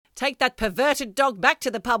Take that perverted dog back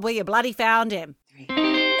to the pub where you bloody found him.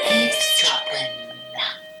 Eavesdropping.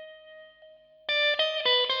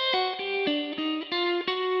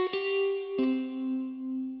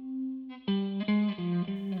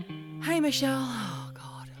 Hey, Michelle. Oh,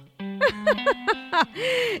 God.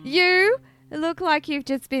 You look like you've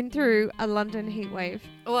just been through a London heatwave.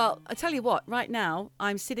 Well, I tell you what, right now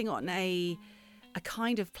I'm sitting on a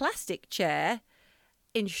kind of plastic chair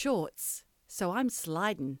in shorts. So I'm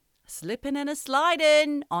slipping and a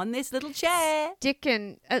sliding on this little chair.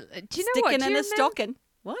 Sticking. Do you know what? Sticking and a stocking.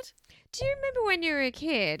 What? Do you remember when you were a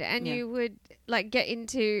kid and you would like get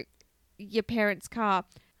into your parents' car,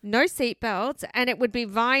 no seatbelts, and it would be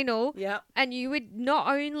vinyl, and you would not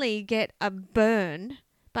only get a burn,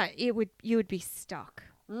 but you would be stuck.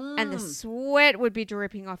 And the sweat would be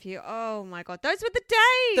dripping off you. Oh, my God. Those were the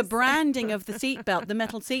days. The branding of the seatbelt, the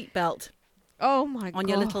metal seatbelt. Oh, my God. On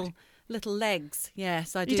your little legs.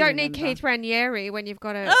 Yes, I do. You don't remember. need Keith Raniere when you've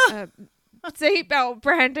got a seatbelt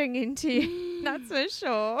branding into you. That's for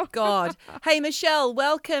sure. God. Hey, Michelle,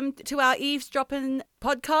 welcome to our Eavesdropping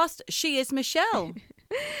podcast. She is Michelle.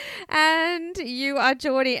 And you are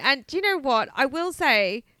Geordie. And do you know what? I will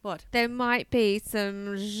say there might be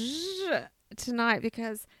some tonight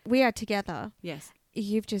because we are together. Yes.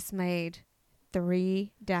 You've just made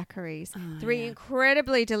 3 daiquiris. 3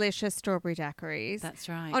 incredibly delicious strawberry daiquiris. That's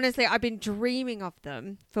right. Honestly, I've been dreaming of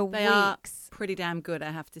them for weeks. They are pretty damn good,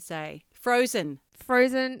 I have to say. Frozen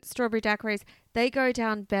strawberry daiquiris. They go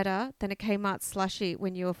down better than a Kmart slushie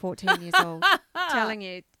when you were 14 years old. Telling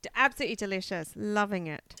you. Absolutely delicious. Loving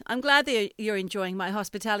it. I'm glad that you're enjoying my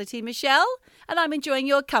hospitality, Michelle, and I'm enjoying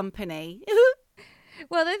your company.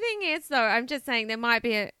 Well, the thing is, though, I'm just saying there might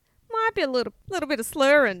be a little bit of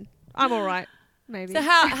slurring. I'm all right, maybe. So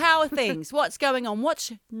how are things? What's going on?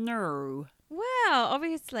 What's new? Well,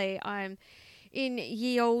 obviously, I'm in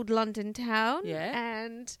ye old London town,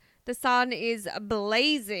 and the sun is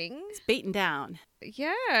blazing. It's beaten down.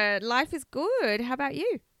 Yeah, life is good. How about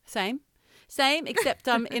you? Same, except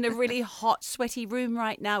I'm in a really hot, sweaty room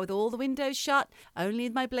right now with all the windows shut, only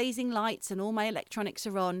my blazing lights and all my electronics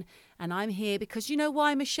are on. And I'm here because you know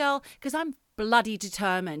why, Michelle? Because I'm bloody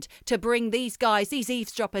determined to bring these guys, these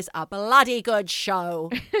eavesdroppers, a bloody good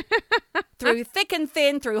show. Through thick and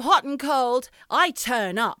thin, through hot and cold, I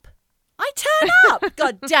turn up.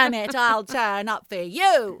 God damn it, I'll turn up for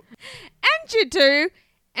you. And you do.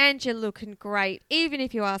 And you're looking great, even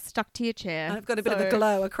if you are stuck to your chair. I've got a bit of a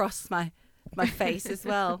glow across my face as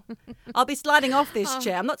well. I'll be sliding off this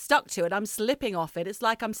chair. I'm not stuck to it. I'm slipping off it. It's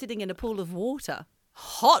like I'm sitting in a pool of water.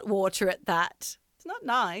 Hot water at that. It's not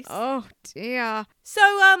nice. Oh, dear. So,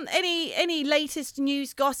 any latest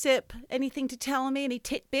news, gossip, anything to tell me? Any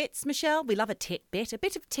titbits, Michelle? We love a titbit, a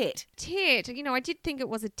bit of tit. Tit. You know, I did think it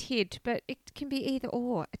was a tid, but it can be either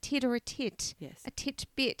or. A tid or a tit. Yes. A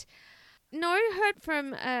titbit. No, heard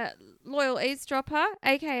from a loyal eavesdropper,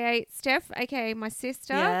 a.k.a. Steph, a.k.a. my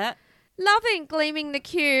sister. Yeah. Loving gleaming the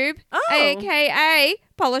cube, a.k.a.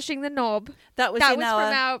 polishing the knob. That was from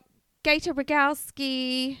our Gator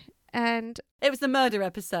Rogowski and... It was the murder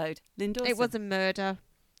episode. Lynn Dawson. It was a murder.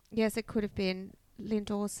 Yes, it could have been Lynn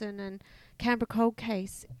Dawson and Canberra Cold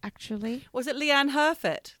Case, actually. Was it Leanne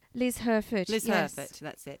Herford? Liz Herford. Herford,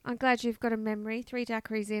 that's it. I'm glad you've got a memory. 3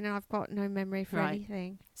 daiquiris in and I've got no memory for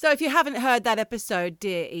anything. So if you haven't heard that episode,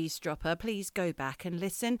 dear eavesdropper, please go back and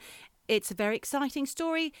listen. It's a very exciting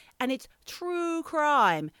story and it's true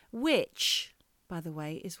crime, which, by the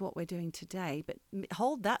way, is what we're doing today. But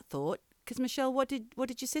hold that thought, because Michelle, what did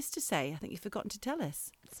your sister say? I think you've forgotten to tell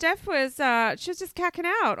us. Steph was she was just cacking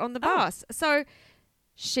out on the bus. So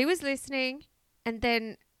she was listening and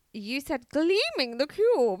then you said gleaming the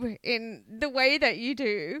cube in the way that you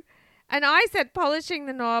do. And I said polishing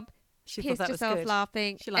the knob. She pissed thought that herself was good.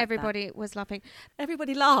 Laughing. Everybody was laughing.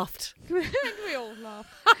 Everybody laughed. We all laughed.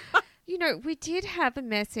 You know, we did have a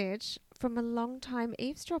message from a long-time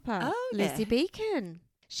eavesdropper, Lizzie Beacon.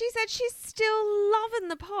 She said she's still loving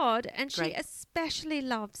the pod and she especially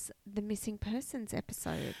loves the missing persons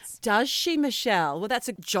episodes. Does she, Michelle? Well, that's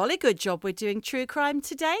a jolly good job we're doing true crime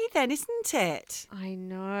today then, isn't it? I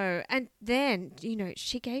know. And then, you know,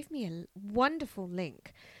 she gave me a wonderful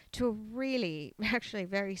link to a really, actually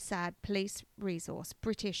very sad police resource,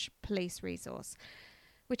 British police resource,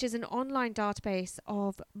 which is an online database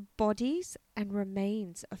of bodies and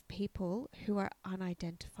remains of people who are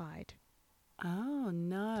unidentified. Oh,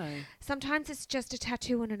 no. Sometimes it's just a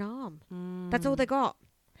tattoo on an arm. That's all they got.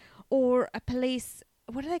 Or a police,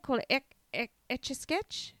 what do they call it?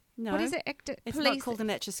 Etch-a-sketch? No. What is it? It's not called an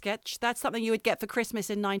etch-a-sketch. That's something you would get for Christmas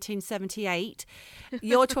in 1978.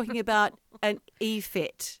 You're talking about an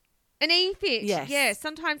e-fit. An e-fit. Yes. Yeah,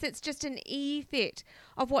 sometimes it's just an e-fit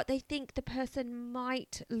of what they think the person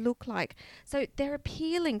might look like. So they're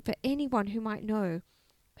appealing for anyone who might know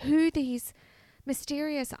who these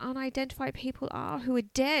mysterious unidentified people are who are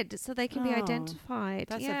dead so they can be identified.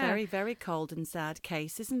 That's a very, very cold and sad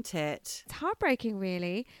case, isn't it? It's heartbreaking,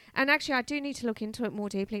 really. And actually, I do need to look into it more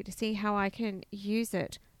deeply to see how I can use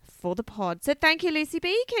it for the pod. So thank you, Lucy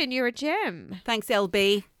Beacon. You're a gem. Thanks,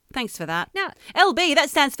 LB. Thanks for that. Now, LB, that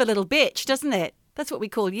stands for little bitch, doesn't it? That's what we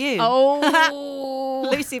call you. oh.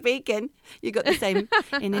 Lucy Beacon. You got the same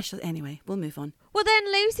initials. Anyway, we'll move on. Well,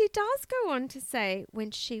 then Lucy does go on to say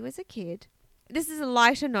when she was a kid, this is a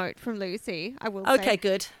lighter note from Lucy, I will say. Okay,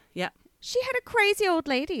 good. Yeah. She had a crazy old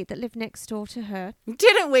lady that lived next door to her.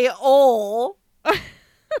 Didn't we all?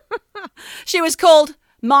 She was called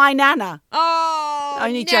My Nana. Oh,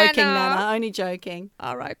 Only Nana. joking, Nana. Only joking.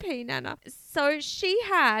 R.I.P. Nana. So she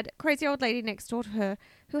had a crazy old lady next door to her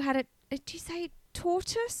who had a do you say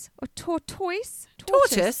tortoise or tortoise?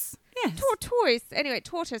 Tortoise? Yes. Tortoise. Anyway,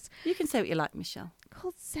 tortoise. You can say what you like, Michelle.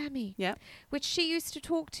 Called Sammy. Yeah. Which she used to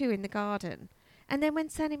talk to in the garden. And then when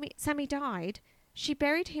Sammy died, she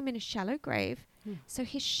buried him in a shallow grave. So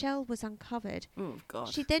his shell was uncovered. Oh, God.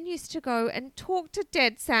 She then used to go and talk to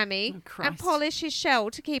dead Sammy and polish his shell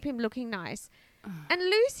to keep him looking nice. And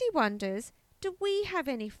Lucy wonders, do we have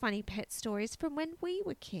any funny pet stories from when we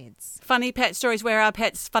were kids? Funny pet stories where our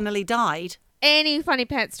pets funnily died? Any funny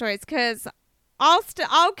pet stories? Because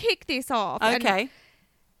I'll kick this off. Okay. And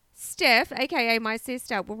Steph, a.k.a. my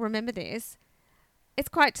sister, will remember this. It's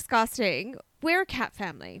quite disgusting. We're a cat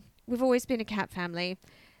family. We've always been a cat family.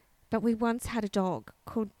 But we once had a dog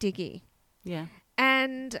called Diggy. Yeah.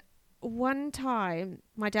 And one time,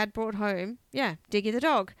 my dad brought home, Diggy the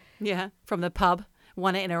dog. Yeah, from the pub.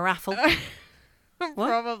 Won it in a raffle.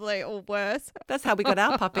 Probably, or worse. That's how we got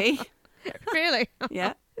our puppy. Really?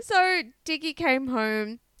 Yeah. So Diggy came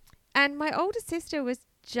home, and my older sister was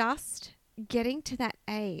just getting to that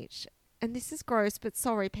age. And this is gross, but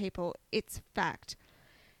sorry, people, it's fact.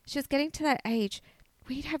 She was getting to that age.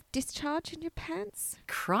 We'd have discharge in your pants.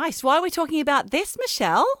 Christ, why are we talking about this,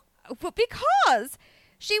 Michelle? Well, because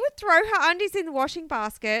she would throw her undies in the washing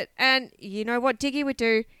basket, and you know what Diggy would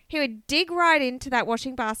do? He would dig right into that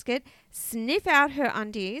washing basket, sniff out her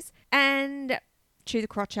undies, and chew the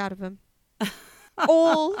crotch out of them.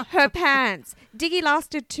 All her pants. Diggy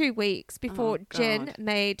lasted 2 weeks before Jen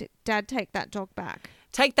made Dad take that dog back.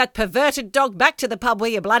 Take that perverted dog back to the pub where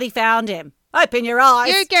you bloody found him. Open your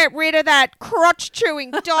eyes. You get rid of that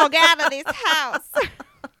crotch-chewing dog out of this house.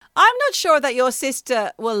 I'm not sure that your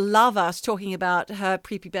sister will love us talking about her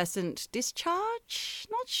prepubescent discharge.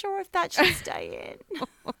 Not sure if that should stay in.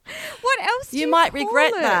 What else do you might call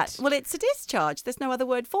regret it? that. Well, it's a discharge. There's no other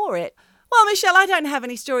word for it. Well, Michelle, I don't have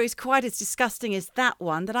any stories quite as disgusting as that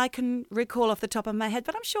one that I can recall off the top of my head,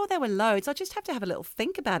 but I'm sure there were loads. I just have to have a little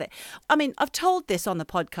think about it. I mean, I've told this on the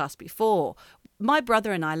podcast before. My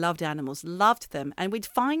brother and I loved animals, loved them, and we'd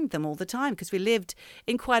find them all the time because we lived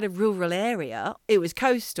in quite a rural area. It was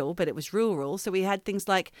coastal, but it was rural. So we had things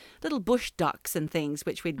like little bush ducks and things,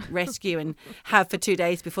 which we'd rescue and have for 2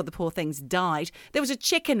 days before the poor things died. There was a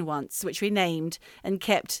chicken once, which we named and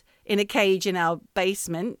kept in a cage in our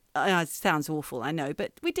basement. It sounds awful, I know,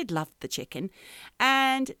 but we did love the chicken.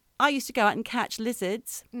 And I used to go out and catch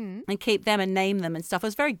lizards and keep them and name them and stuff. I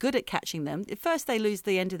was very good at catching them. At first, they lose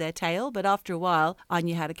the end of their tail, but after a while, I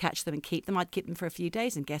knew how to catch them and keep them. I'd keep them for a few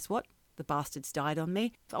days, and guess what? The bastards died on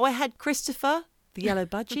me. Oh, I had Christopher, the yellow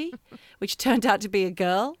budgie, which turned out to be a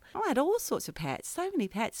girl. Oh, I had all sorts of pets, so many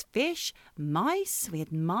pets. Fish, mice. We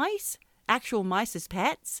had mice, actual mice as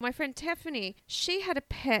pets. My friend Tiffany, she had a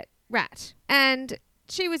pet rat, and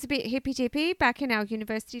she was a bit hippy-dippy back in our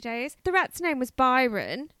university days. The rat's name was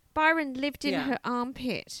Byron. Byron lived in her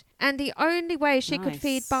armpit, and the only way she could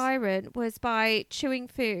feed Byron was by chewing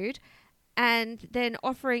food and then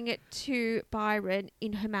offering it to Byron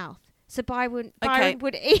in her mouth. So Byron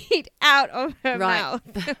would eat out of her mouth.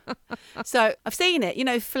 So I've seen it. You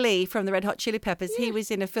know, Flea from the Red Hot Chili Peppers, he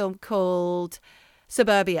was in a film called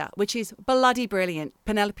Suburbia, which is bloody brilliant.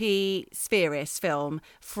 Penelope Spheris film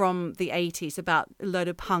from the 80s about a load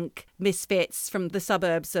of punk misfits from the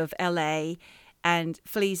suburbs of LA. And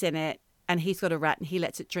Flea's in it, and he's got a rat, and he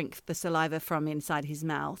lets it drink the saliva from inside his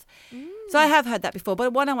mouth. So I have heard that before.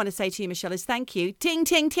 But what I want to say to you, Michelle, is thank you. Ting,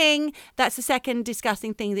 ting, ting. That's the second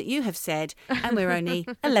disgusting thing that you have said. And we're only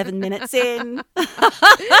 11 minutes in.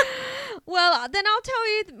 Well, then I'll tell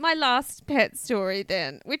you my last pet story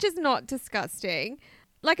then, which is not disgusting.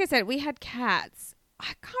 Like I said, we had cats.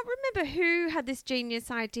 I can't remember who had this genius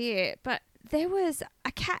idea, but there was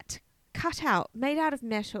a cat cutout made out of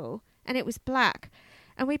metal, and it was black.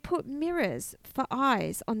 and we put mirrors for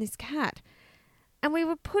eyes on this cat. And we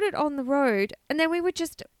would put it on the road, and then we would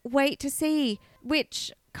just wait to see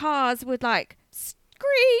which cars would like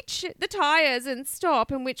screech the tires and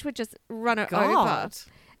stop, and which would just run it over.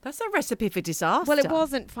 That's a recipe for disaster. Well, it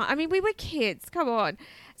wasn't fun. I mean, we were kids. Come on.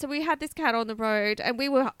 So we had this cat on the road, and we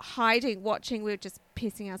were hiding, watching. We were just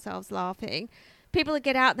pissing ourselves laughing. People would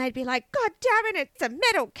get out, and they'd be like, "God damn it, it's a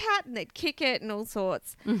metal cat," and they'd kick it and all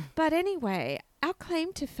sorts. But anyway, our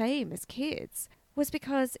claim to fame as kids was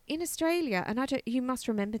because in Australia, and you must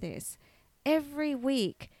remember this, every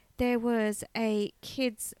week there was a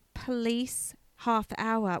kids' police half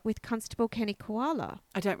hour with Constable Kenny Koala.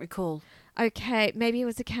 I don't recall. Okay, maybe it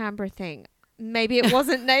was a Canberra thing. Maybe it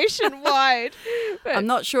wasn't nationwide. I'm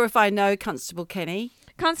not sure if I know Constable Kenny.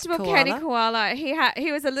 Constable Koala. Kenny Koala.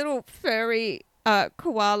 He was a little furry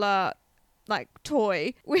koala like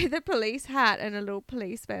toy with a police hat and a little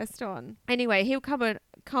police vest on. Anyway, he'll come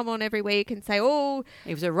on every week and say, "Oh,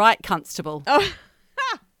 he was a right constable." Oh.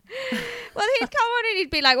 Well, he'd come on and he'd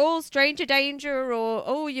be like, "Oh, stranger danger," or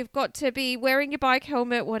 "Oh, you've got to be wearing your bike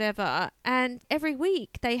helmet," whatever. And every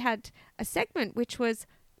week they had a segment which was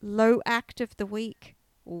low act of the week.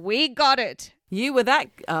 We got it. You were that.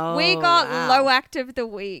 Oh, we got wow. low act of the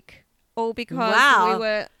week, all because we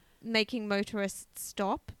were making motorists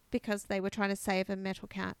stop because they were trying to save a metal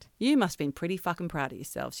cat. You must have been pretty fucking proud of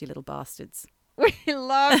yourselves, you little bastards. We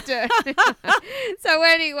loved it. So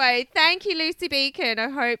anyway, thank you, Lucy Beacon. I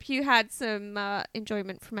hope you had some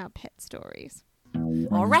enjoyment from our pet stories.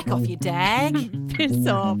 Or rack off, you dag. Piss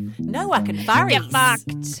off. No, I can furries. Get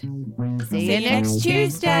fucked. See you next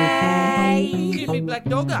Tuesday. Give me black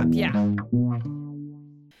dog up, yeah.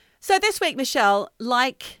 So this week, Michelle,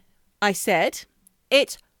 like I said,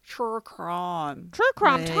 it's true crime. True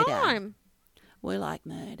crime Murder. time. We like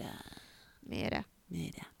murder. Murder.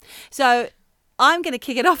 So I'm going to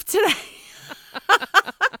kick it off today.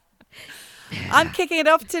 I'm kicking it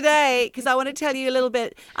off today because I want to tell you a little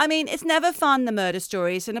bit. I mean, it's never fun, the murder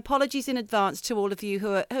stories, and apologies in advance to all of you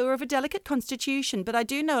who are of a delicate constitution. But I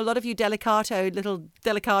do know a lot of you little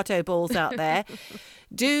delicato balls out there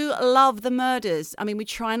do love the murders. I mean, we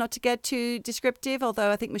try not to get too descriptive,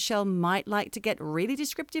 although I think Michelle might like to get really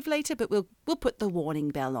descriptive later, but we'll put the warning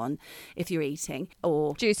bell on if you're eating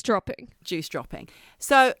or Juice dropping.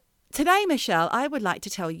 So today, Michelle, I would like to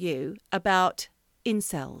tell you about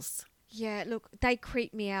incels. Yeah, look, they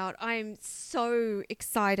creep me out. I'm so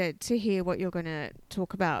excited to hear what you're going to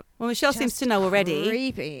talk about. Well, Michelle seems to know already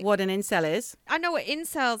creepy. what an incel is. I know what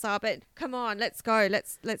incels are, but come on, let's go.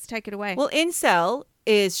 Let's take it away. Well, incel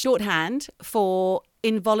is shorthand for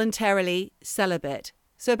involuntarily celibate.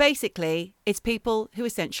 So basically, it's people who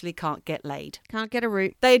essentially can't get laid. Can't get a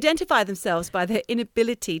root. They identify themselves by their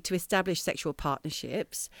inability to establish sexual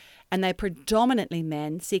partnerships, and they're predominantly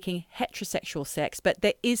men seeking heterosexual sex, but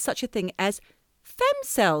there is such a thing as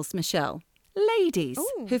femcels, Michelle. Ladies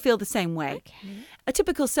who feel the same way. Okay. A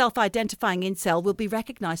typical self-identifying incel will be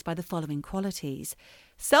recognised by the following qualities: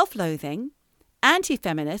 self-loathing,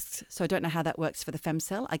 anti-feminists, so I don't know how that works for the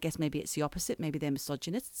femcel. I guess maybe it's the opposite. Maybe they're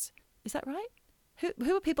misogynists. Is that right?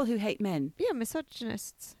 Who are people who hate men? Yeah,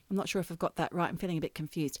 misogynists. I'm not sure if I've got that right. I'm feeling a bit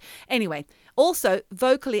confused. Anyway, also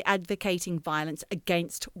vocally advocating violence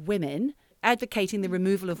against women, advocating the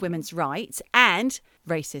removal of women's rights, and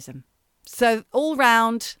racism. So all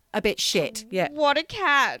round a bit shit. Yeah. What a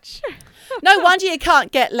catch. No wonder you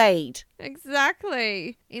can't get laid.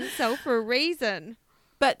 Exactly. Incel for a reason.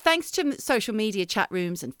 But thanks to social media chat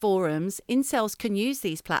rooms and forums, incels can use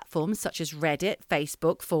these platforms such as Reddit,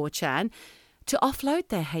 Facebook, 4chan, to offload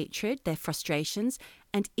their hatred, their frustrations,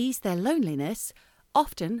 and ease their loneliness,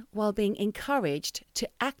 often while being encouraged to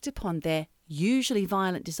act upon their usually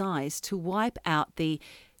violent desires to wipe out the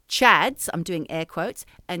Chads, I'm doing air quotes,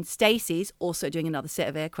 and Stacey's, also doing another set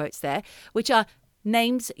of air quotes there, which are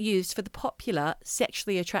names used for the popular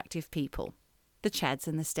sexually attractive people, the Chads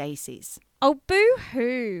and the Staceys. Oh,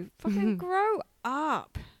 boo-hoo. Fucking grow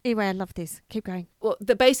up. Anyway, I love this. Keep going. Well,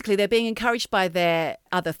 basically, they're being encouraged by their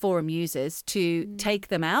other forum users to take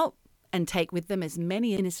them out and take with them as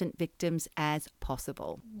many innocent victims as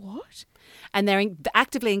possible. What? And they're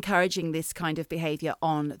actively encouraging this kind of behaviour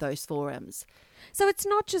on those forums. So it's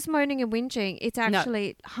not just moaning and whinging. It's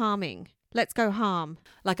actually harming. Let's go harm.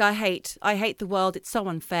 Like, I hate the world. It's so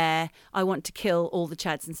unfair. I want to kill all the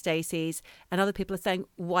Chads and Staceys. And other people are saying,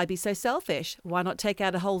 why be so selfish? Why not take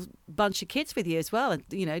out a whole bunch of kids with you as well?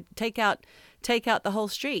 And, take out take out the whole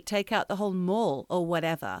street, take out the whole mall or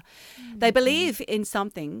whatever. They believe in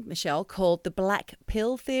something, Michelle, called the black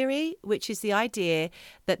pill theory, which is the idea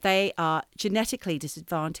that they are genetically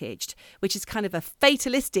disadvantaged, which is kind of a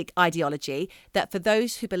fatalistic ideology that for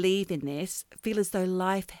those who believe in this feel as though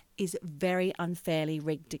life is very unfairly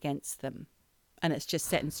rigged against them. And it's just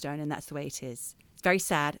set in stone, and that's the way it is. It's very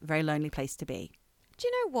sad, very lonely place to be. Do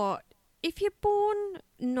you know what? If you're born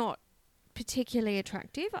not particularly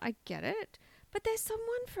attractive, I get it. But there's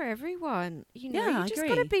someone for everyone. You know, you just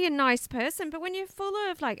got to be a nice person. But when you're full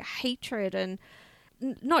of like hatred and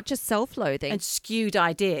not just self-loathing. And skewed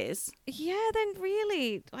ideas. Yeah, then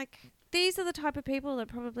really, like, these are the type of people that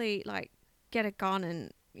probably like get a gun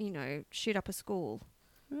and, you know, shoot up a school.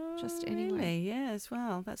 Just anyway. Really? Yes,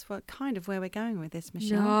 well, that's what kind of where we're going with this,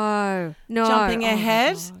 Michelle. No. Jumping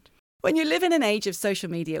ahead. When you live in an age of social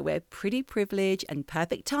media where pretty privilege and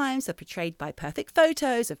perfect times are portrayed by perfect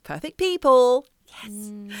photos of perfect people,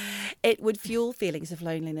 it would fuel feelings of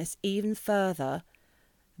loneliness even further,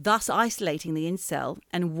 thus isolating the incel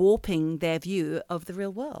and warping their view of the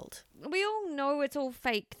real world. We all know it's all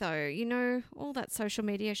fake, though, you know, all that social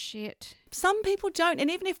media shit. Some people don't. And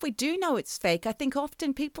even if we do know it's fake, I think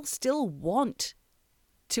often people still want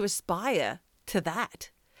to aspire to that.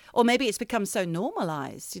 Or maybe it's become so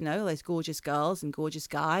normalised, you know, those gorgeous girls and gorgeous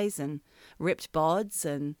guys and ripped bods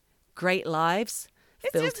and great lives,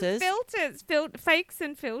 filters. Just filters, fakes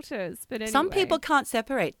and filters. But anyway. Some people can't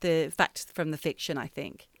separate the fact from the fiction, I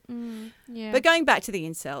think. Yeah. But going back to the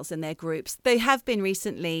incels and their groups, they have been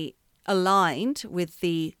recently aligned with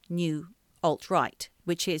the new alt-right,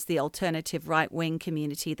 which is the alternative right-wing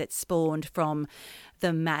community that spawned from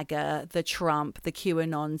the MAGA, the Trump, the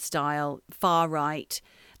QAnon style far-right.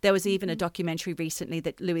 There was even a documentary recently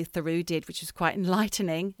that Louis Theroux did, which was quite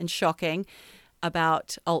enlightening and shocking,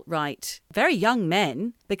 about alt-right, very young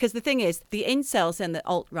men. Because the thing is, the incels and the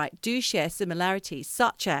alt-right do share similarities,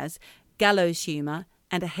 such as gallows humour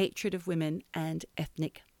and a hatred of women and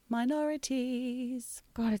ethnic minorities.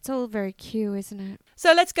 God, it's all very cute, isn't it?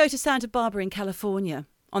 So let's go to Santa Barbara in California.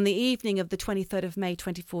 On the evening of the 23rd of May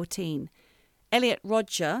 2014, Elliot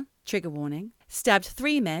Rodger, trigger warning, stabbed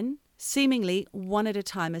 3 men, seemingly one at a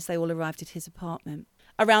time as they all arrived at his apartment.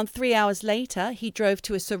 Around 3 hours later, he drove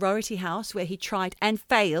to a sorority house where he tried and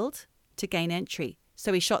failed to gain entry.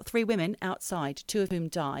 So he shot 3 women outside, 2 of whom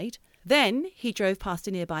died. Then he drove past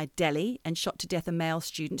a nearby deli and shot to death a male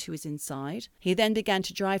student who was inside. He then began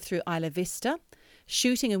to drive through Isla Vista,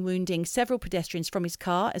 shooting and wounding several pedestrians from his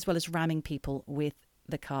car, as well as ramming people with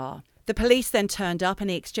the car. The police then turned up and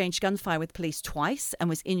he exchanged gunfire with police twice and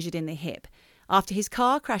was injured in the hip. After his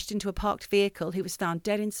car crashed into a parked vehicle, he was found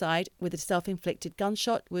dead inside with a self-inflicted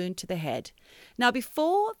gunshot wound to the head. Now,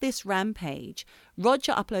 before this rampage,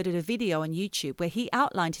 Rodger uploaded a video on YouTube where he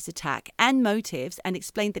outlined his attack and motives and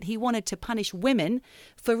explained that he wanted to punish women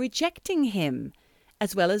for rejecting him,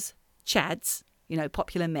 as well as chads, you know,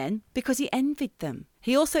 popular men, because he envied them.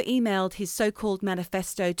 He also emailed his so-called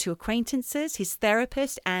manifesto to acquaintances, his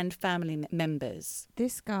therapist, and family members.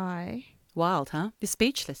 This guy... Wild, huh? You're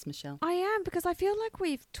speechless, Michelle. I am, because I feel like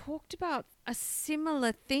we've talked about a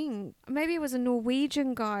similar thing. Maybe it was a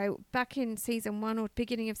Norwegian guy back in season 1 or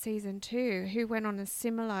beginning of season 2 who went on a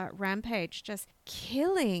similar rampage, just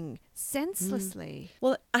killing senselessly.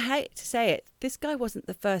 Well, I hate to say it, this guy wasn't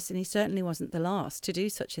the first and he certainly wasn't the last to do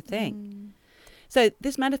such a thing. So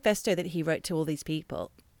this manifesto that he wrote to all these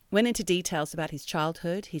people went into details about his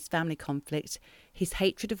childhood, his family conflict, his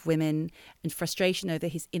hatred of women, and frustration over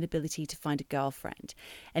his inability to find a girlfriend.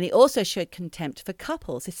 And he also showed contempt for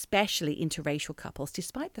couples, especially interracial couples,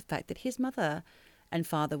 despite the fact that his mother and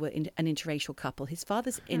father were an interracial couple. His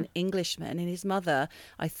father's an Englishman, and his mother,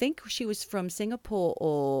 I think she was from Singapore,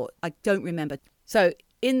 or I don't remember. So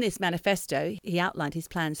in this manifesto, he outlined his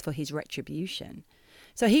plans for his retribution.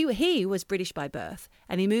 So he was British by birth,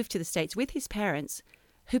 and he moved to the States with his parents,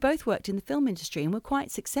 who both worked in the film industry and were quite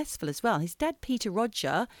successful as well. His dad, Peter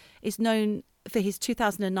Rodger, is known for his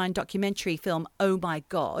 2009 documentary film Oh My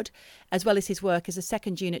God, as well as his work as a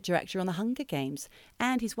second unit director on the Hunger Games.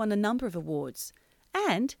 And he's won a number of awards.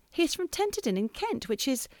 And he's from Tenterden in Kent, which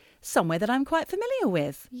is somewhere that I'm quite familiar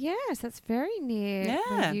with. Yes, that's very near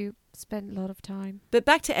where you spent a lot of time. But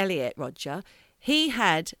back to Elliot Rodger. He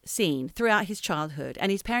had seen throughout his childhood,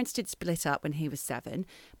 and his parents did split up when he was 7,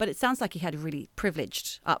 but it sounds like he had a really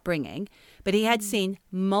privileged upbringing. But he had seen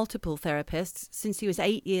multiple therapists since he was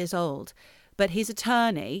 8 years old. But his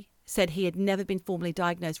attorney said he had never been formally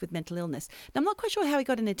diagnosed with mental illness. Now, I'm not quite sure how he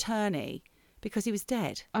got an attorney because he was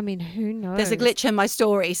dead. I mean, who knows? There's a glitch in my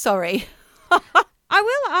story, sorry. I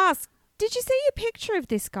will ask, did you see a picture of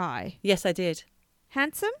this guy? Yes, I did.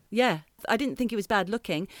 Handsome? Yeah, I didn't think he was bad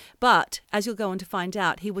looking, but as you'll go on to find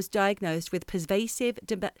out, he was diagnosed with pervasive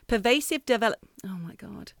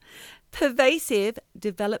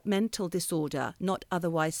developmental disorder, not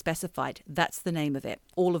otherwise specified. That's the name of it.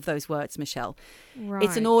 All of those words, Michelle. Right.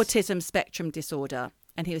 It's an autism spectrum disorder,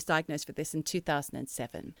 and he was diagnosed with this in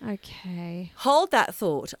 2007. Okay. Hold that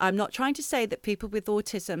thought. I'm not trying to say that people with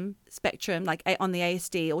autism spectrum, like on the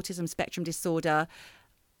ASD, autism spectrum disorder,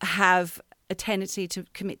 have a tendency to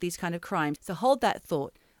commit these kind of crimes. So hold that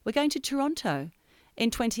thought. We're going to Toronto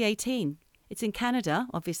in 2018. It's in Canada,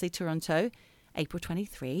 obviously Toronto, April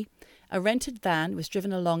 23. A rented van was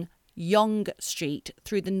driven along Yonge Street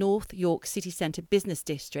through the North York City Centre business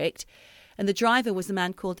district, and the driver was a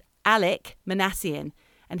man called Alec Manassian,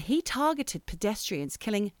 and he targeted pedestrians,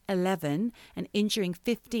 killing 11 and injuring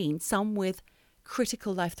 15, some with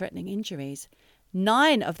critical life-threatening injuries.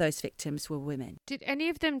 9 of those victims were women. Did any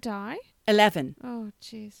of them die? 11. Oh,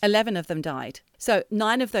 jeez. 11 of them died. So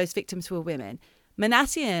 9 of those victims were women.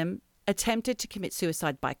 Manassian attempted to commit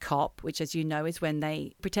suicide by cop, which, as you know, is when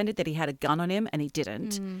they pretended that he had a gun on him and he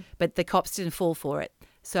didn't. But the cops didn't fall for it.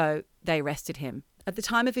 So they arrested him. At the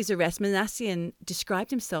time of his arrest, Manassian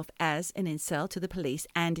described himself as an incel to the police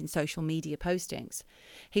and in social media postings.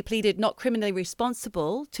 He pleaded not criminally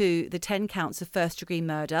responsible to the 10 counts of first-degree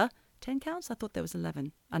murder. 10 counts? I thought there was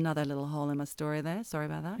 11. Another little hole in my story there. Sorry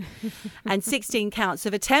about that. And 16 counts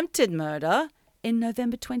of attempted murder in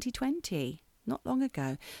November 2020, not long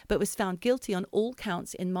ago, but was found guilty on all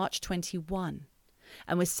counts in March 21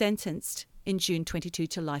 and was sentenced in June 22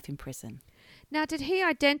 to life in prison. Now, did he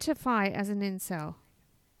identify as an incel?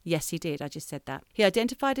 Yes, he did. I just said that. He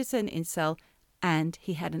identified as an incel and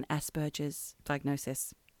he had an Asperger's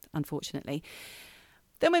diagnosis, unfortunately.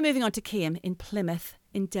 Then we're moving on to Keam in Plymouth,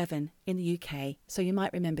 in Devon, in the UK. So you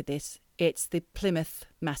might remember this. It's the Plymouth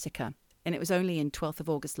Massacre. And it was only in 12th of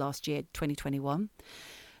August last year, 2021.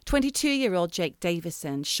 22-year-old Jake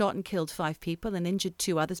Davison shot and killed 5 people and injured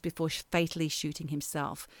 2 others before fatally shooting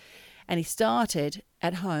himself. And he started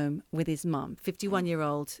at home with his mum,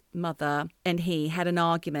 51-year-old mother, and he had an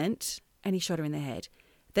argument and he shot her in the head.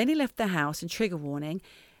 Then he left the house, and trigger warning,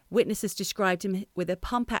 witnesses described him with a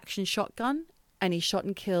pump-action shotgun, and he shot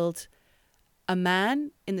and killed a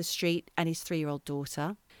man in the street and his 3-year-old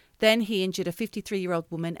daughter. Then he injured a 53-year-old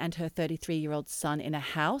woman and her 33-year-old son in a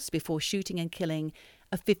house before shooting and killing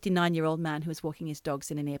a 59-year-old man who was walking his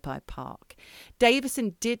dogs in a nearby park.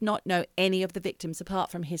 Davison did not know any of the victims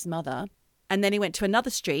apart from his mother. And then he went to another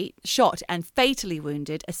street, shot and fatally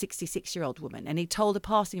wounded a 66-year-old woman. And he told a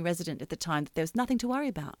passing resident at the time that there was nothing to worry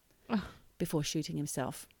about before shooting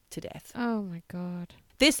himself to death. Oh, my God.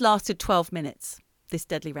 This lasted 12 minutes, this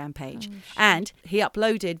deadly rampage. And he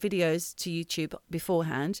uploaded videos to YouTube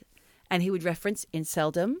beforehand, and he would reference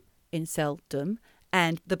inceldom,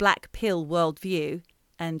 and the black pill worldview,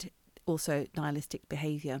 and also nihilistic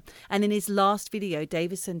behaviour. And in his last video,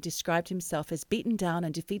 Davison described himself as beaten down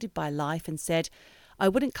and defeated by life and said, "I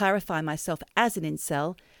wouldn't clarify myself as an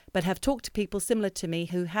incel, but have talked to people similar to me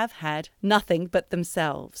who have had nothing but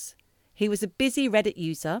themselves." He was a busy Reddit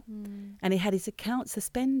user, and he had his account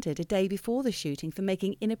suspended a day before the shooting for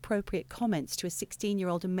making inappropriate comments to a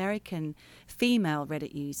 16-year-old American female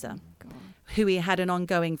Reddit user who he had an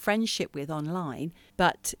ongoing friendship with online.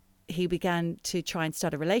 But he began to try and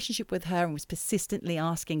start a relationship with her and was persistently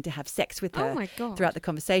asking to have sex with her throughout the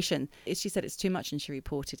conversation. She said it's too much and she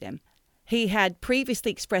reported him. He had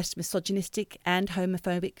previously expressed misogynistic and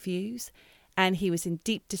homophobic views, and he was in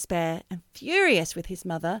deep despair and furious with his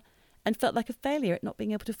mother and felt like a failure at not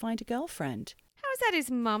being able to find a girlfriend. How is that his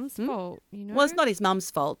mum's fault? You know? Well, it's not his mum's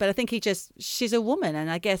fault, but I think she's a woman, and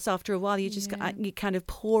I guess after a while you you kind of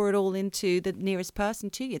pour it all into the nearest person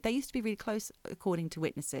to you. They used to be really close, according to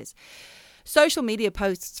witnesses. Social media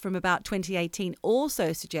posts from about 2018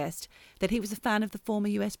 also suggest that he was a fan of the former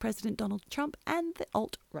US President Donald Trump and the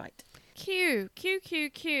alt-right. Q.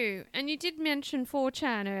 And you did mention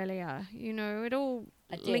 4chan earlier. You know, it all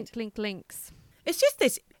links. It's just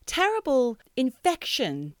this terrible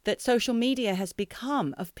infection that social media has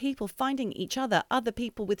become of people finding each other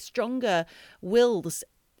people with stronger wills,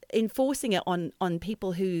 enforcing it on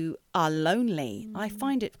people who are lonely. I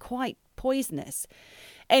find it quite poisonous.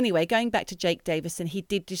 Anyway, going back to Jake Davison, he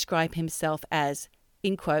did describe himself as,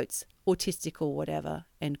 in quotes, autistic or whatever,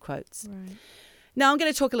 end quotes. Right. Now I'm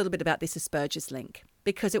going to talk a little bit about this Asperger's link,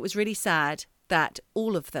 because it was really sad that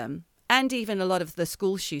all of them, and even a lot of the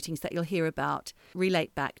school shootings that you'll hear about,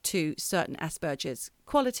 relate back to certain Asperger's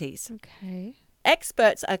qualities. Okay.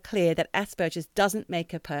 Experts are clear that Asperger's doesn't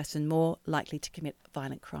make a person more likely to commit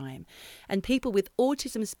violent crime. And people with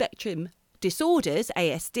autism spectrum disorders,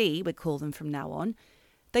 ASD, we call them from now on,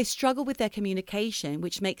 they struggle with their communication,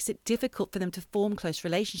 which makes it difficult for them to form close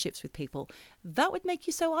relationships with people. That would make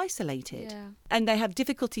you so isolated. Yeah. And they have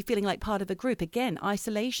difficulty feeling like part of a group. Again,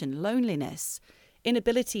 isolation, loneliness,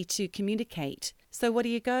 inability to communicate. So what do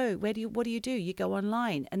you go? What do you do? You go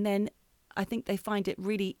online. And then I think they find it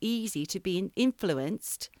really easy to be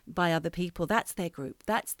influenced by other people. That's their group.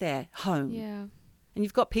 That's their home. Yeah. And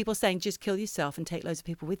you've got people saying, just kill yourself and take loads of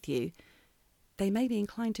people with you. They may be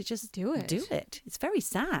inclined to just do it. It's very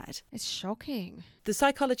sad. It's shocking. The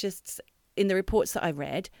psychologists in the reports that I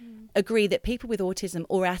read agree that people with autism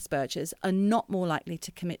or Asperger's are not more likely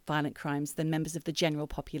to commit violent crimes than members of the general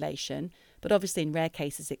population. But obviously in rare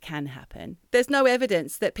cases it can happen. There's no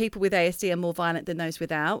evidence that people with ASD are more violent than those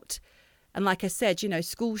without. And like I said,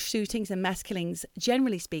 school shootings and mass killings,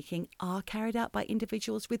 generally speaking, are carried out by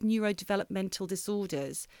individuals with neurodevelopmental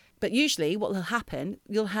disorders. But usually what will happen,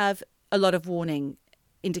 you'll have a lot of warning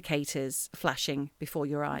indicators flashing before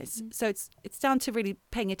your eyes. So it's down to really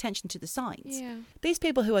paying attention to the signs. Yeah. These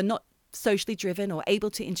people who are not socially driven or able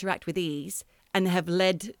to interact with ease and have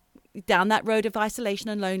led down that road of isolation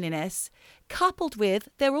and loneliness, coupled with,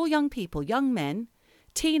 they're all young people, young men,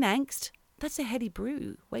 teen angst, that's a heady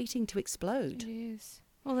brew waiting to explode. It is.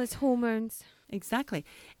 All those hormones. Exactly.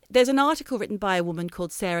 There's an article written by a woman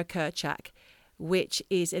called Sarah Kerchak, which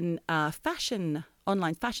is in a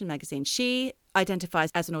online fashion magazine. She identifies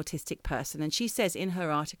as an autistic person, and she says in her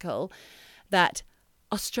article that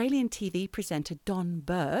Australian TV presenter Don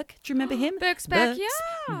Burke, do you remember him? Burke's back,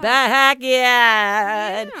 Back,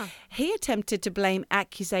 yeah. Yeah. He attempted to blame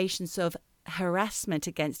accusations of harassment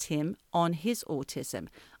against him on his autism.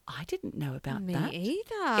 I didn't know about that. Me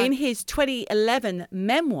either. In his 2011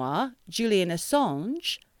 memoir, Julian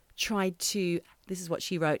Assange tried to, this is what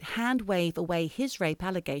she wrote, hand wave away his rape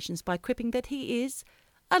allegations by quipping that he is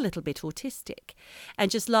a little bit autistic.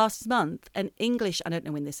 And just last month, I don't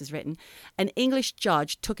know when this is written, an English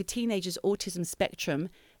judge took a teenager's autism spectrum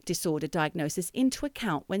disorder diagnosis into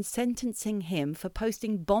account when sentencing him for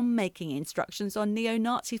posting bomb-making instructions on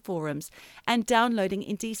neo-Nazi forums and downloading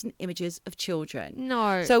indecent images of children.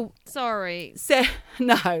 No. So, sorry.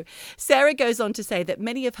 Sarah goes on to say that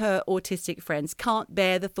many of her autistic friends can't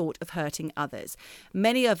bear the thought of hurting others.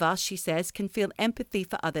 Many of us, she says, can feel empathy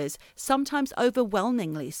for others, sometimes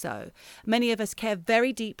overwhelmingly so. Many of us care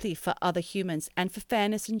very deeply for other humans and for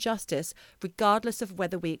fairness and justice, regardless of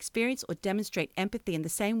whether we experience or demonstrate empathy in the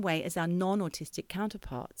same way as our non-autistic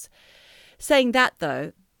counterparts. Saying that,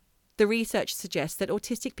 though, the research suggests that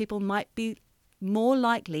autistic people might be more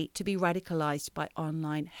likely to be radicalized by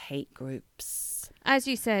online hate groups. As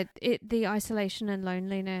you said, the isolation and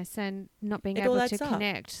loneliness and not being able to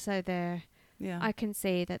connect. So I can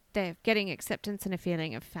see that they're getting acceptance and a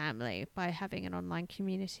feeling of family by having an online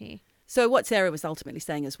community. So what Sarah was ultimately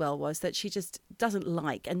saying as well was that she just doesn't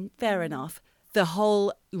like, and fair enough, the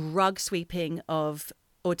whole rug sweeping of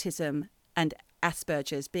autism and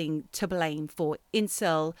Asperger's being to blame for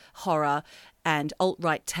incel horror and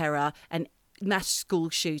alt-right terror and mass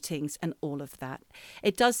school shootings and all of that.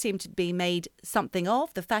 It does seem to be made something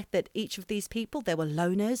of the fact that each of these people, they were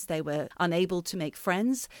loners, they were unable to make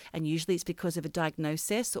friends, and usually it's because of a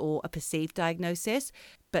diagnosis or a perceived diagnosis,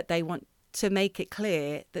 but they want to make it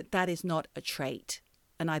clear that that is not a trait.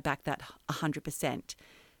 And I back that 100%.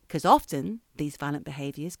 Because often these violent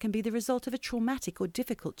behaviours can be the result of a traumatic or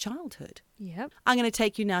difficult childhood. Yep. I'm going to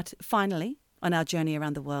take you now, finally, on our journey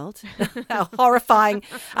around the world, our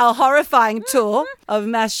horrifying tour of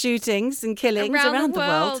mass shootings and killings around the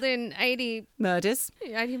world. In 80 murders.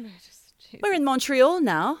 80 murders. We're in Montreal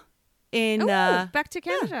now. Back to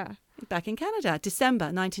Canada. Back in Canada, December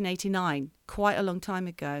 1989, quite a long time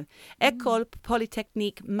ago. École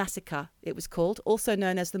Polytechnique Massacre, it was called, also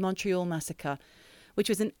known as the Montreal Massacre, which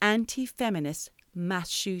was an anti-feminist mass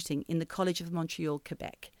shooting in the College of Montreal,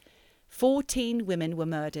 Quebec. 14 women were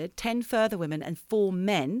murdered, 10 further women and 4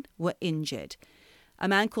 men were injured. A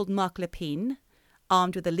man called Marc Lepine,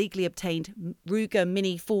 armed with a legally obtained Ruger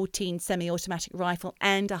Mini 14 semi-automatic rifle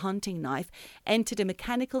and a hunting knife, entered a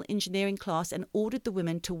mechanical engineering class and ordered the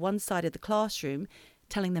women to one side of the classroom,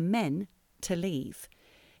 telling the men to leave.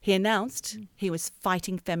 He announced he was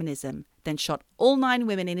fighting feminism, then shot all 9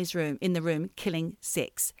 women in the room, killing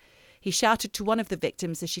 6. He shouted to one of the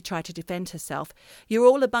victims as she tried to defend herself, "You're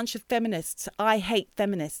all a bunch of feminists. I hate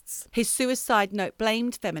feminists." His suicide note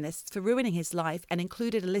blamed feminists for ruining his life and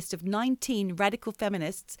included a list of 19 radical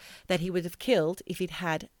feminists that he would have killed if he'd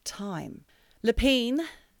had time. Lepine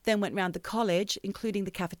then went round the college, including the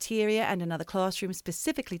cafeteria and another classroom,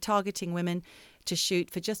 specifically targeting women to shoot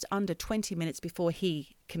for just under 20 minutes before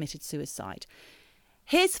he committed suicide.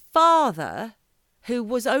 His father, who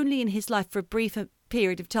was only in his life for a brief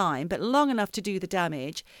period of time, but long enough to do the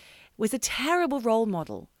damage, was a terrible role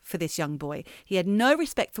model for this young boy. He had no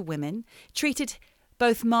respect for women, treated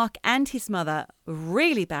both Mark and his mother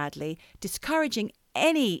really badly, discouraging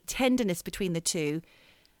any tenderness between the two,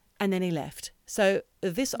 and then he left. So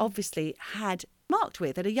this obviously had marked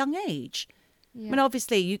with at a young age. Yeah. I mean,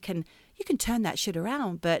 obviously you can turn that shit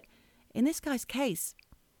around, but in this guy's case,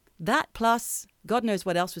 that plus God knows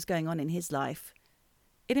what else was going on in his life,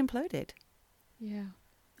 it imploded. Yeah.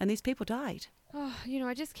 And these people died. Oh,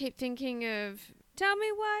 I just keep thinking of, tell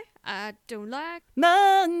me why I don't like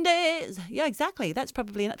Mondays. Yeah, exactly. That's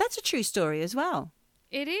a true story as well.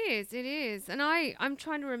 It is. And I'm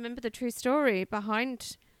trying to remember the true story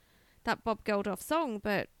behind that Bob Geldof song,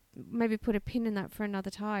 but maybe put a pin in that for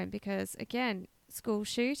another time because, again, school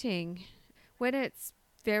shooting, when it's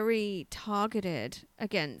very targeted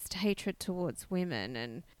against hatred towards women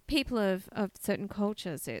and people of certain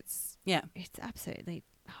cultures, it's absolutely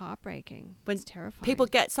heartbreaking. When it's terrifying. People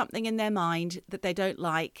get something in their mind that they don't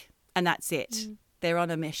like, and that's it. They're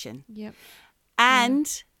on a mission. Yep.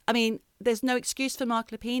 And, I mean, there's no excuse for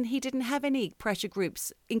Mark Lepine. He didn't have any pressure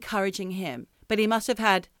groups encouraging him, but he must have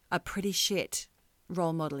had a pretty shit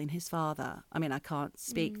role model in his father. I mean, I can't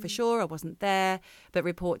speak for sure. I wasn't there, but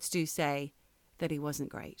reports do say that he wasn't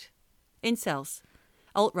great. Incels.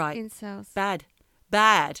 Alt-right. Incels. Bad.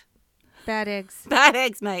 Bad eggs. Bad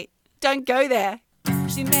eggs, mate. Don't go there.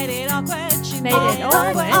 She made it awkward. She made it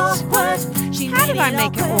awkward. How did I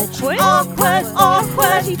make it awkward? Awkward.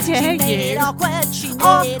 How dare you? Awkward.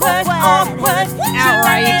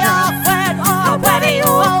 Outrageous. How bloody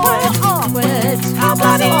awkward. How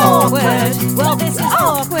bloody awkward. Well, this is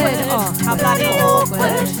awkward. How bloody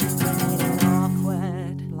awkward.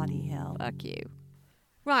 Bloody hell. Fuck you.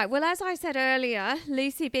 Right. Well, as I said earlier,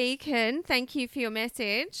 Lucy Beacon, thank you for your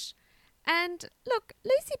message. And look,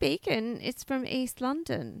 Lucy Beacon is from East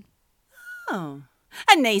London. Oh.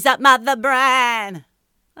 And knees up, Mother Bran.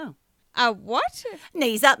 Oh. What?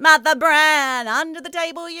 Knees up, Mother Bran. Under the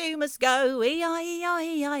table you must go.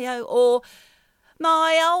 E-I-E-I-E-I-O. Or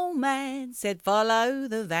my old man said follow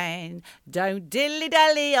the van. Don't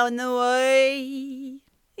dilly-dally on the way.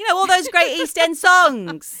 You know, all those great East End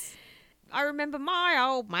songs. I remember my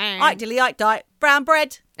old man. Ike dilly, Ike die. Brown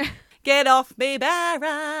bread. Get off me,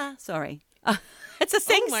 Barra. Sorry. It's a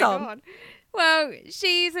sing-song. Oh, my God. Well,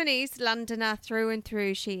 she's an East Londoner through and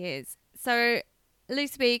through, she is. So,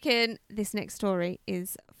 Lucy Beacon, this next story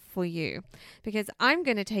is for you because I'm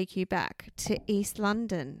going to take you back to East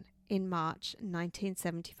London in March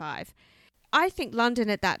 1975. I think London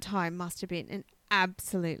at that time must have been an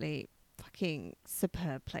absolutely fucking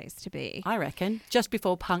superb place to be. I reckon. Just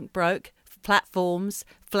before punk broke, platforms,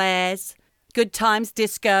 flares, good times,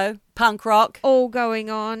 disco, punk rock. All going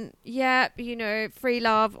on. Yeah, free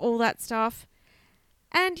love, all that stuff.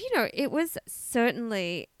 And, it was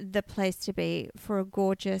certainly the place to be for a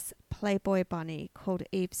gorgeous Playboy bunny called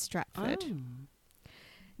Eve Stratford. Oh.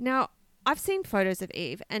 Now, I've seen photos of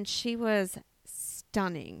Eve and she was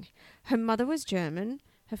stunning. Her mother was German,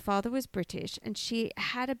 her father was British, and she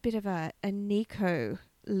had a bit of a Nico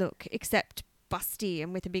look, except busty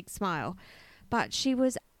and with a big smile. But she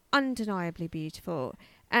was undeniably beautiful,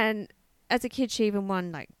 and as a kid she even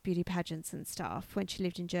won beauty pageants and stuff when she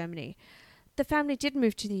lived in Germany. The family did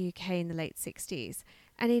move to the UK in the late 60s,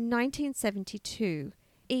 and in 1972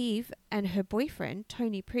 Eve and her boyfriend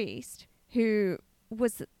Tony Priest, who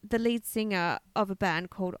was the lead singer of a band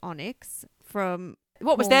called Onyx from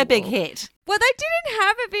what was their big hit? Well, they didn't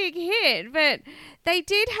have a big hit, but they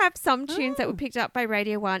did have some tunes that were picked up by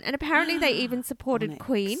Radio 1. And apparently they even supported Onyx.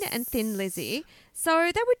 Queen and Thin Lizzy.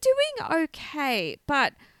 So they were doing okay,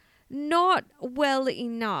 but not well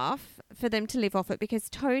enough for them to live off it because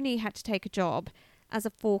Tony had to take a job as a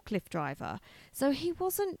forklift driver. So he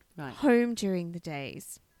wasn't home during the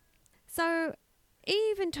days. So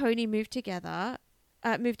Eve and Tony moved in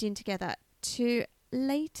together to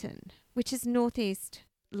Leighton, which is northeast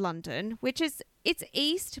London, it's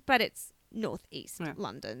east, but it's northeast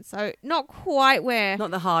London. So not quite where...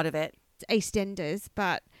 Not the heart of it. EastEnders,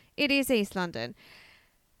 but it is East London.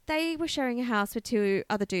 They were sharing a house with two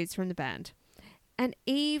other dudes from the band. And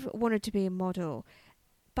Eve wanted to be a model.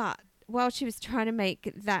 But while she was trying to make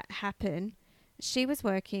that happen, she was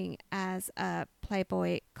working as a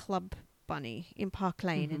Playboy club bunny in Park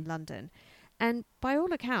Lane in London. And by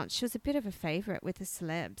all accounts, she was a bit of a favourite with the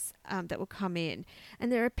celebs that would come in.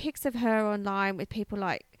 And there are pics of her online with people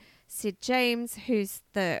like Sid James, who's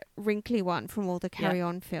the wrinkly one from all the Carry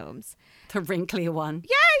On films. The wrinkly one.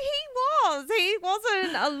 Yeah, he was. He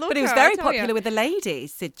wasn't a looker. But he was very popular with the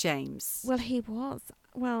ladies, Sid James. Well, he was.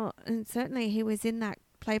 Well, and certainly he was in that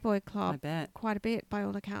Playboy Club I bet. quite a bit by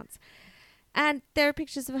all accounts. And there are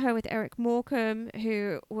pictures of her with Eric Morecambe,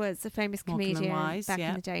 who was a famous Morecambe and comedian Wise, back yeah.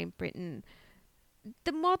 in the day in Britain.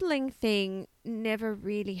 The modelling thing never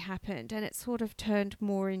really happened, and it sort of turned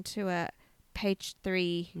more into a page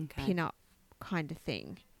 3 pin-up kind of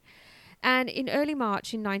thing. And in early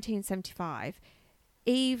March in 1975,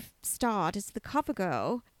 Eve starred as the cover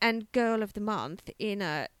girl and girl of the month in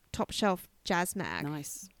a top shelf jazz mag.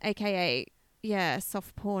 Nice. AKA,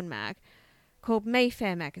 soft porn mag, called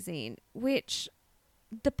Mayfair magazine, which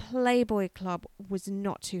the Playboy Club was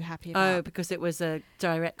not too happy about. Oh, because it was a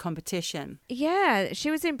direct competition. Yeah,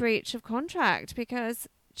 she was in breach of contract because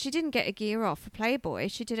she didn't get a gear off for Playboy.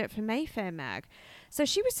 She did it for Mayfair mag. So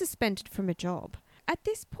she was suspended from a job. At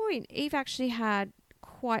this point, Eve actually had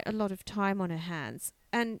quite a lot of time on her hands.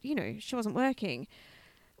 And, she wasn't working.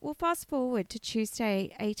 Well, fast forward to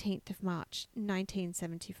Tuesday, 18th of March,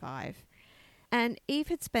 1975. And Eve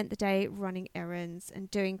had spent the day running errands and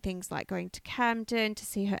doing things like going to Camden to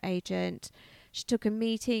see her agent. She took a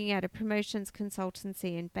meeting at a promotions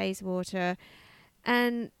consultancy in Bayswater.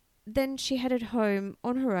 And then she headed home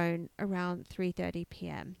on her own around 3:30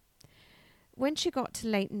 p.m. When she got to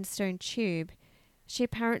Leytonstone Tube, she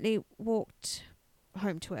apparently walked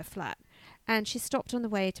home to her flat. And she stopped on the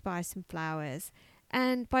way to buy some flowers.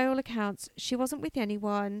 And by all accounts, she wasn't with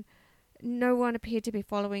anyone. No one appeared to be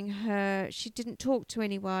following her. She didn't talk to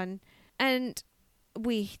anyone. And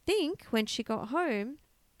we think when she got home,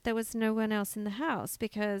 there was no one else in the house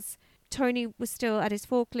because Tony was still at his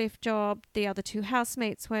forklift job. The other 2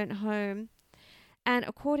 housemates weren't home. And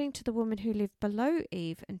according to the woman who lived below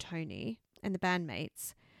Eve and Tony and the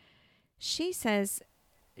bandmates, she says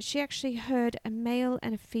she actually heard a male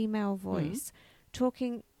and a female voice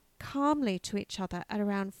talking calmly to each other at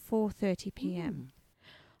around 4:30 p.m.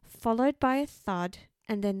 Followed by a thud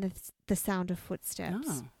and then the sound of footsteps.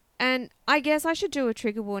 Oh. And I guess I should do a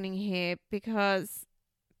trigger warning here because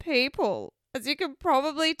people, as you can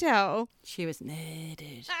probably tell... She was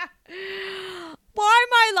murdered. Why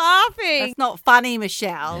am I laughing? That's not funny,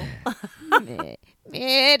 Michelle.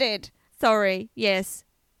 Murdered. Sorry, yes.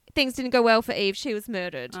 Things didn't go well for Eve. She was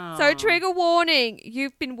murdered. Oh. So trigger warning.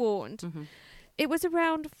 You've been warned. Mm-hmm. It was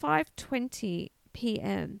around 5:20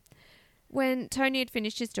 p.m. when Tony had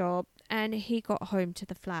finished his job and he got home to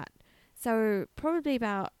the flat. So probably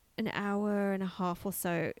about an hour and a half or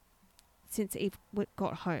so since Eve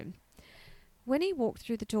got home. When he walked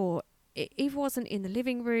through the door, Eve wasn't in the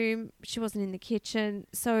living room. She wasn't in the kitchen.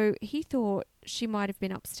 So he thought she might have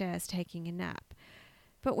been upstairs taking a nap.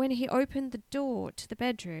 But when he opened the door to the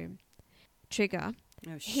bedroom,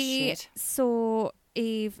 he saw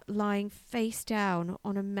Eve lying face down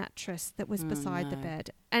on a mattress that was beside the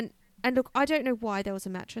bed. And look, I don't know why there was a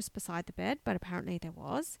mattress beside the bed, but apparently there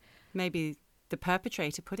was. Maybe the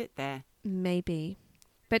perpetrator put it there. Maybe.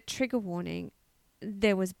 But trigger warning,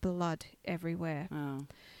 there was blood everywhere. Oh.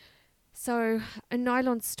 So a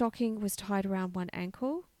nylon stocking was tied around one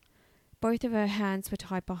ankle. Both of her hands were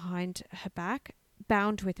tied behind her back,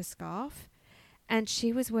 bound with a scarf. And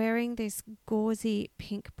she was wearing this gauzy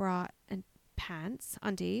pink bra and pants,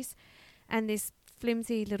 undies, and this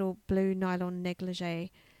flimsy little blue nylon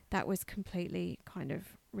negligee that was completely kind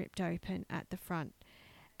of ripped open at the front.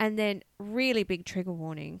 And then really big trigger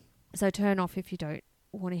warning. So turn off if you don't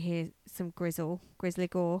want to hear some grizzly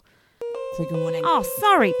gore. Trigger warning. Oh,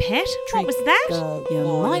 sorry, pet. What was that? You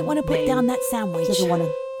might want to put down that sandwich. Trigger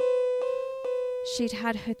warning. She'd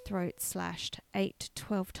had her throat slashed 8 to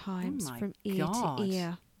 12 times from ear to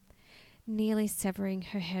ear, nearly severing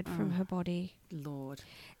her head from her body. Lord.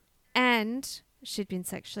 And she'd been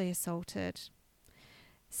sexually assaulted.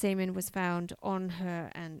 Semen was found on her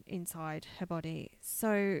and inside her body.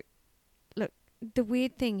 So, look, the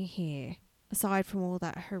weird thing here, aside from all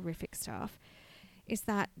that horrific stuff, is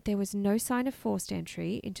that there was no sign of forced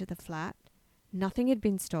entry into the flat. Nothing had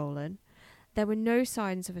been stolen. There were no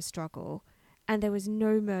signs of a struggle. And there was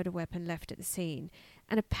no murder weapon left at the scene.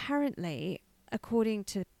 And apparently, according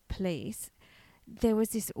to police, there was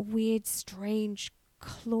this weird, strange,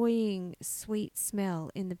 cloying, sweet smell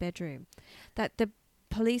in the bedroom that the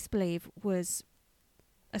police believe was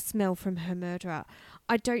a smell from her murderer.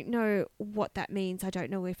 I don't know what that means. I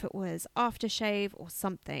don't know if it was aftershave or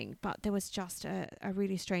something, but there was just a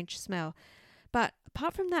really strange smell. But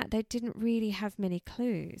apart from that, they didn't really have many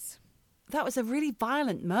clues. That was a really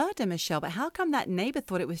violent murder, Michelle, but how come that neighbour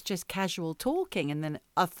thought it was just casual talking and then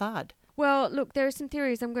a thud? Well, look, there are some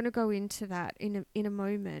theories. I'm going to go into that in a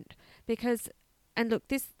moment because, and look,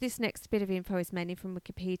 this next bit of info is mainly from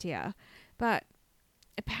Wikipedia, but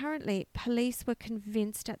apparently police were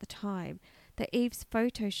convinced at the time the Eve's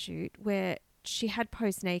photo shoot where she had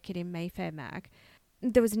posed naked in Mayfair Mag,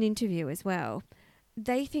 there was an interview as well.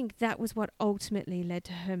 They think that was what ultimately led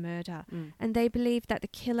to her murder. And they believe that the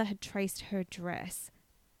killer had traced her dress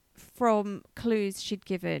from clues she'd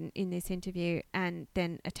given in this interview and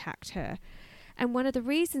then attacked her. And one of the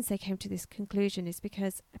reasons they came to this conclusion is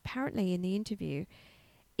because apparently in the interview,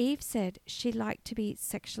 Eve said she liked to be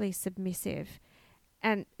sexually submissive.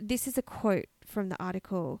 And this is a quote from the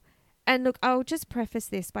article. And look, I'll just preface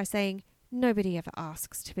this by saying nobody ever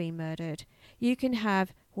asks to be murdered. You can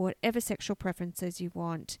have whatever sexual preferences you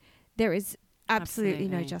want. There is absolutely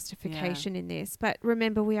no justification in this. But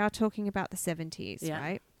remember, we are talking about the 70s,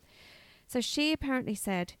 right? So she apparently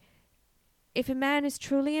said, if a man is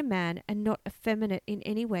truly a man and not effeminate in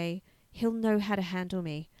any way, he'll know how to handle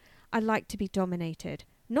me. I like to be dominated,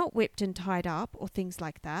 not whipped and tied up or things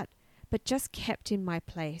like that, but just kept in my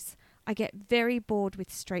place. I get very bored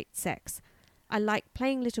with straight sex. I like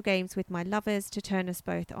playing little games with my lovers to turn us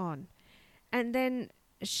both on. And then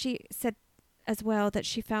she said as well that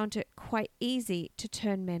she found it quite easy to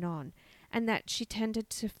turn men on, and that she tended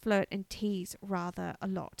to flirt and tease rather a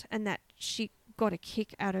lot, and that she got a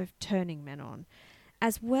kick out of turning men on,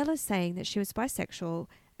 as well as saying that she was bisexual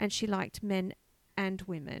and she liked men and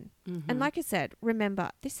women. And like I said, remember,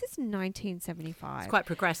 this is 1975. It's quite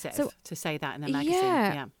progressive to say that in a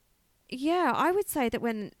magazine. Yeah, I would say that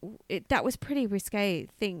that was pretty risque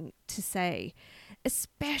thing to say,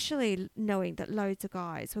 especially knowing that loads of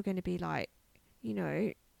guys were going to be like, you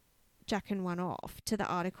know, jacking one off to the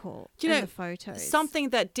article and the photos. Something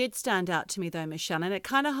that did stand out to me though, Michelle, and it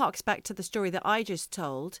kind of harks back to the story that I just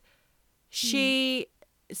told. She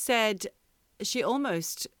said she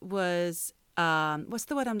almost was, what's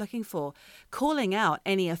the word I'm looking for? Calling out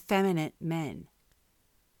any effeminate men.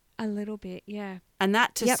 A little bit, yeah. And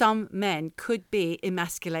that to some men could be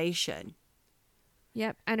emasculation.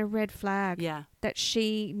 Yep, and a red flag. Yeah. That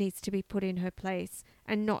she needs to be put in her place,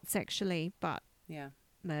 and not sexually, but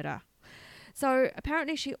murder. So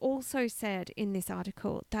apparently she also said in this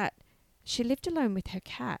article that she lived alone with her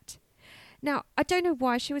cat. Now, I don't know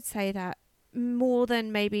why she would say that, more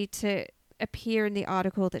than maybe to appear in the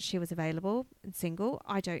article that she was available and single.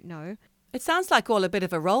 I don't know. It sounds like all a bit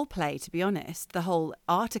of a role play, to be honest, the whole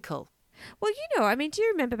article. Well, you know, I mean, do you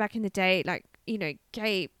remember back in the day, like, you know,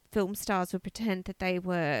 gay film stars would pretend that they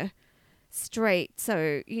were straight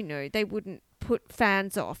so, you know, they wouldn't put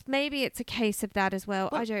fans off. Maybe it's a case of that as well.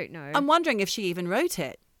 I don't know. I'm wondering if she even wrote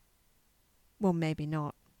it. Well, maybe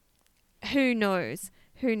not. Who knows?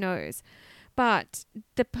 Who knows? But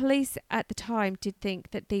the police at the time did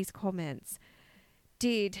think that these comments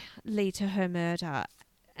did lead to her murder.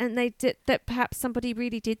 And they did that. Perhaps somebody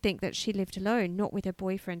really did think that she lived alone, not with her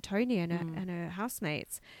boyfriend Tony and her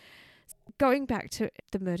housemates. Going back to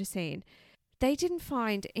the murder scene, they didn't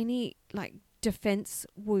find any like defense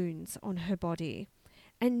wounds on her body,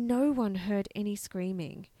 and no one heard any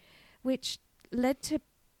screaming, which led to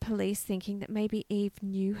police thinking that maybe Eve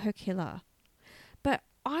knew her killer. But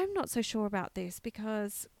I'm not so sure about this,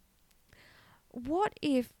 because what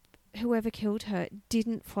if whoever killed her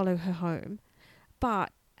didn't follow her home,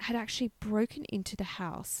 but had actually broken into the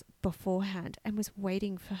house beforehand and was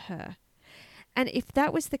waiting for her? And if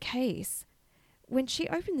that was the case, when she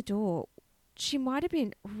opened the door, she might have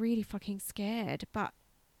been really fucking scared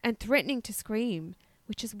and threatening to scream,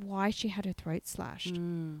 which is why she had her throat slashed.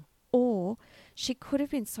 Or she could have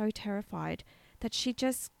been so terrified that she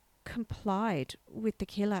just complied with the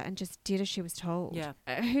killer and just did as she was told.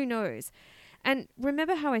 Who knows? And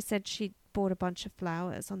remember how I said she bought a bunch of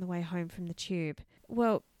flowers on the way home from the tube?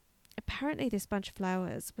 Well, apparently this bunch of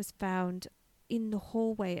flowers was found in the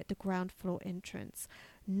hallway at the ground floor entrance,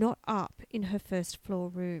 not up in her first floor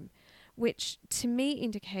room, which to me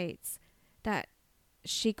indicates that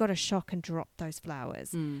she got a shock and dropped those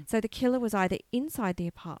flowers. So the killer was either inside the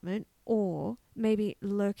apartment or maybe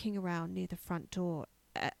lurking around near the front door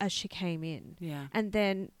as she came in, and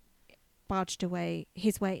then barged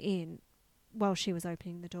his way in while she was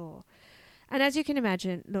opening the door. And as you can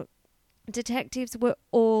imagine, look, detectives were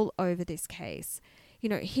all over this case. You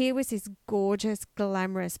know, here was this gorgeous,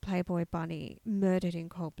 glamorous Playboy bunny murdered in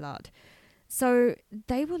cold blood. So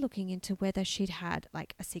they were looking into whether she'd had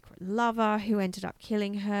like a secret lover who ended up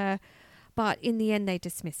killing her. But in the end, they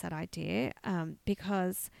dismissed that idea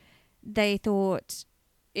because they thought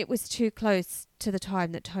it was too close to the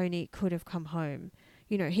time that Tony could have come home.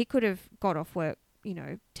 You know, he could have got off work,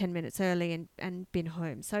 10 minutes early and been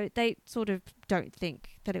home. So they sort of don't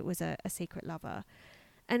think that it was a secret lover.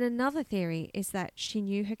 And another theory is that she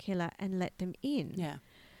knew her killer and let them in.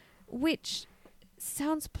 Which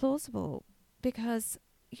sounds plausible, because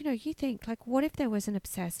you think, like, what if there was an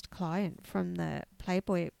obsessed client from the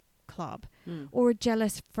Playboy club or a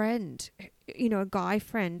jealous friend, a guy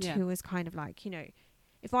friend who was kind of like,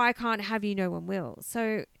 if I can't have you, no one will.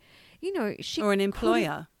 So, she or an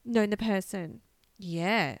employer known the person.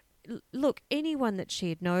 Yeah. Look, anyone that she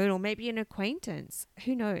had known, or maybe an acquaintance,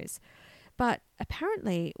 who knows? But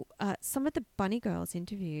apparently, some of the bunny girls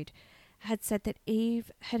interviewed had said that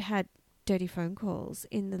Eve had had dirty phone calls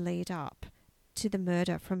in the lead up to the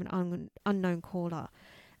murder from an unknown caller,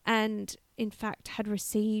 and in fact had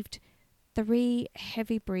received 3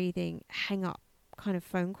 heavy breathing, hang up kind of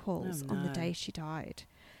phone calls on the day she died.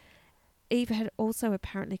 Eve had also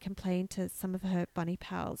apparently complained to some of her bunny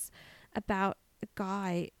pals about a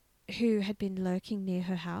guy who had been lurking near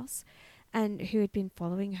her house and who had been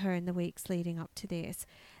following her in the weeks leading up to this.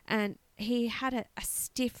 And he had a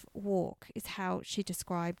stiff walk, is how she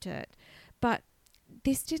described it. But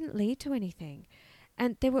this didn't lead to anything.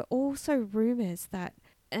 And there were also rumours that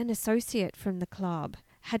an associate from the club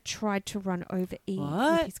had tried to run over Eve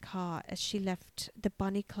with his car as she left the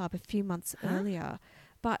bunny club a few months earlier.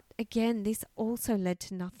 But again, this also led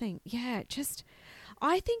to nothing. Yeah,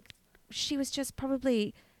 I think she was just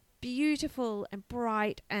probably beautiful and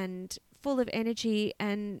bright and full of energy,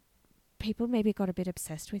 and people maybe got a bit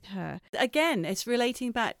obsessed with her. Again, it's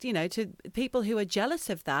relating back, to people who are jealous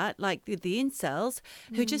of that, like the incels,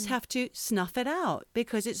 who just have to snuff it out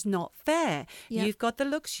because it's not fair. Yep. You've got the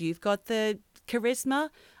looks, you've got the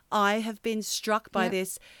charisma. I have been struck by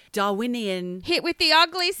this Darwinian... hit with the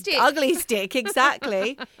ugly stick. Ugly stick,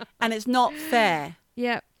 exactly. And it's not fair.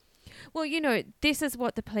 Yeah. Well, this is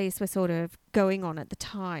what the police were sort of going on at the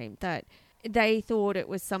time, that they thought it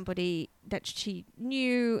was somebody that she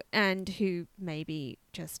knew and who maybe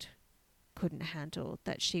just couldn't handle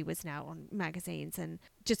that she was now on magazines and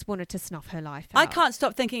just wanted to snuff her life out. I can't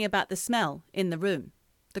stop thinking about the smell in the room,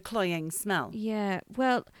 the cloying smell. Yeah,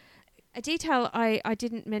 well, a detail I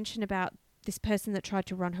didn't mention about this person that tried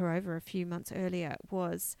to run her over a few months earlier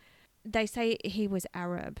was they say he was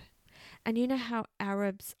Arab. And you know how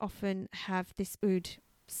Arabs often have this oud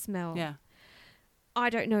smell? Yeah. I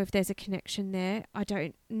don't know if there's a connection there. I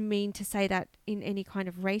don't mean to say that in any kind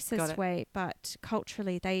of racist way, but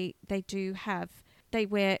culturally they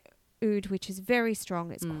wear oud, which is very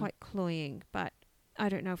strong. It's quite cloying, but I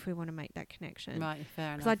don't know if we want to make that connection. Right, fair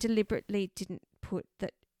enough. Because I deliberately didn't put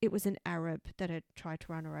that it was an Arab that had tried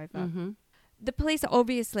to run her over. Mm-hmm. The police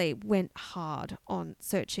obviously went hard on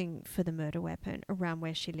searching for the murder weapon around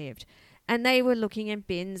where she lived. And they were looking in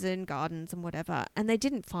bins and gardens and whatever, and they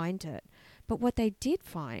didn't find it. But what they did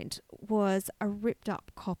find was a ripped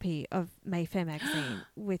up copy of Mayfair magazine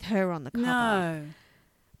with her on the cover. No.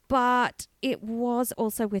 But it was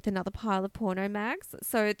also with another pile of porno mags,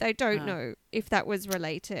 so they don't know if that was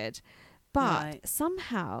related. But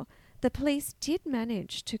somehow the police did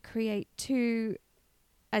manage to create 2,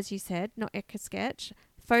 as you said, not etch-a-sketch,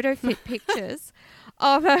 photo fit pictures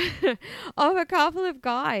of a couple of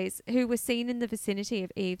guys who were seen in the vicinity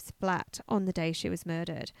of Eve's flat on the day she was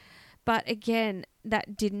murdered. But again,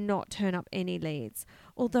 that did not turn up any leads.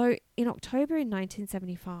 Although in October in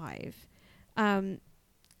 1975,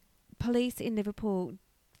 police in Liverpool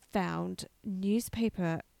found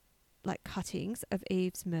newspaper cuttings of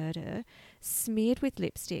Eve's murder smeared with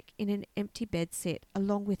lipstick in an empty bedsit,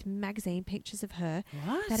 along with magazine pictures of her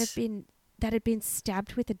that had been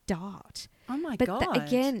stabbed with a dart. Oh my God. God. But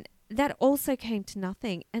again, that also came to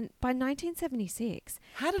nothing. And by 1976...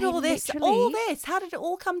 How did how did it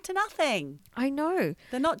all come to nothing? I know.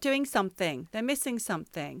 They're not doing something. They're missing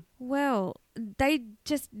something. Well, they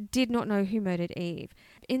just did not know who murdered Eve.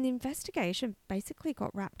 And the investigation basically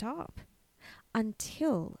got wrapped up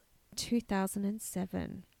until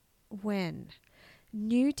 2007, when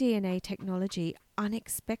new DNA technology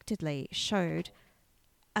unexpectedly showed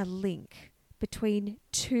a link between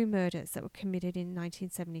 2 murders that were committed in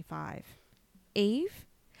 1975. Eve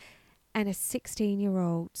and a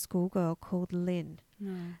 16-year-old schoolgirl called Lynn.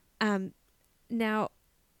 No. Now,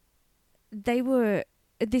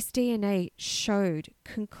 this DNA showed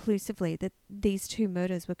conclusively that these 2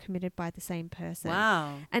 murders were committed by the same person.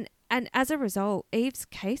 Wow. And as a result, Eve's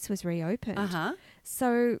case was reopened. Uh-huh.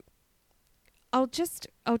 So I'll just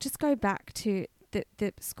go back to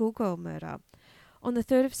the schoolgirl murder. On the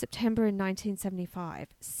 3rd of September in 1975,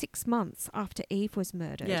 6 months after Eve was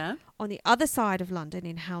murdered, on the other side of London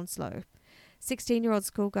in Hounslow, 16-year-old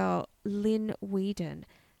schoolgirl Lynn Whedon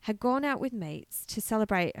had gone out with mates to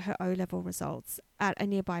celebrate her O-level results at a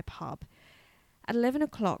nearby pub. At 11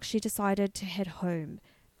 o'clock, she decided to head home,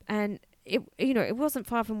 and it wasn't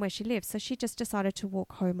far from where she lived, so she just decided to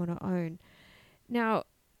walk home on her own. Now,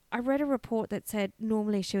 I read a report that said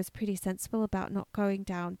normally she was pretty sensible about not going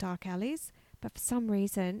down dark alleys, but for some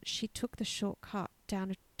reason she took the shortcut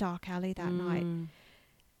down a dark alley that night.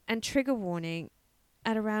 And trigger warning,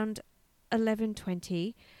 at around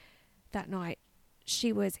 11:20 that night,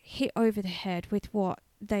 she was hit over the head with what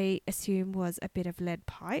they assume was a bit of lead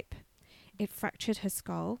pipe. It fractured her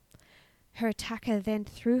skull. Her attacker then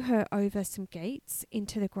threw her over some gates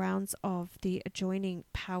into the grounds of the adjoining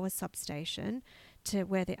power substation to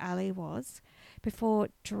where the alley was, before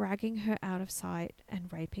dragging her out of sight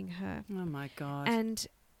and raping her. Oh my God. And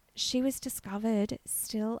she was discovered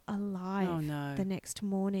still alive the next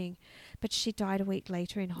morning, but she died a week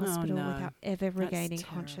later in hospital without ever regaining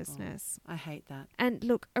consciousness. I hate that. And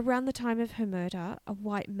look, around the time of her murder, a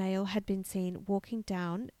white male had been seen walking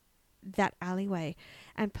down that alleyway,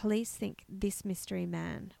 and police think this mystery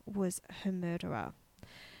man was her murderer.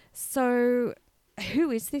 So who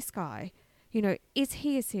is this guy? You know, is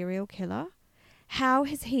he a serial killer? How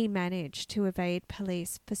has he managed to evade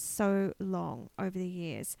police for so long over the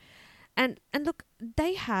years? And look,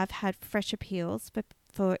 they have had fresh appeals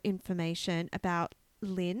for information about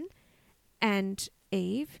Lynn and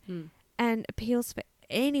Eve, and appeals for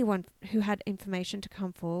anyone who had information to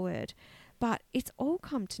come forward. But it's all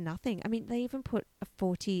come to nothing. I mean, they even put a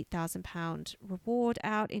 £40,000 reward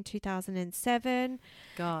out in 2007.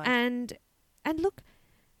 God. And look,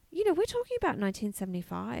 you know, we're talking about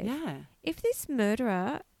 1975. Yeah. If this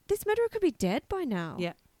murderer could be dead by now.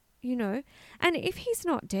 Yeah. You know, and if he's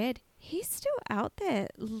not dead, he's still out there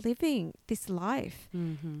living this life.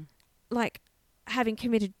 Mm-hmm. Like having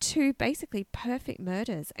committed 2 basically perfect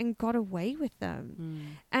murders and got away with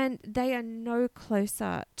them. And they are no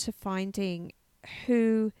closer to finding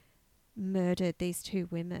who murdered these 2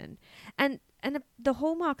 women. And the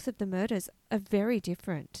hallmarks of the murders are very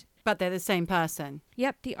different. But they're the same person.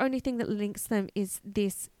 Yep. The only thing that links them is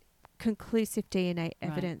this conclusive DNA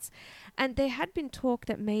evidence. Right. And there had been talk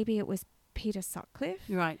that maybe it was Peter Sutcliffe.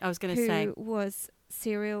 Right. I was going to say. Who was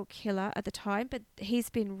serial killer at the time, but he's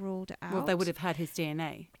been ruled out. Well, they would have had his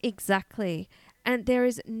DNA. Exactly. And there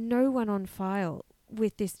is no one on file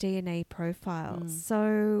with this DNA profile.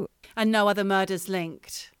 So. And no other murders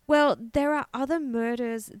linked. Well, there are other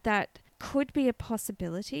murders that could be a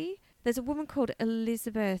possibility. There's a woman called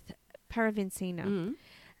Elizabeth Paravincina,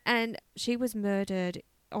 and she was murdered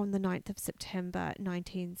on the 9th of September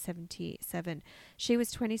 1977. She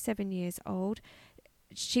was 27 years old.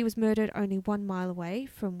 She was murdered only 1 mile away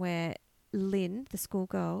from where Lynn, the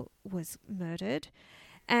schoolgirl, was murdered,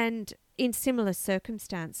 and in similar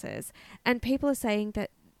circumstances. And people are saying that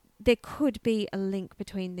there could be a link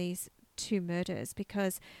between these 2 murders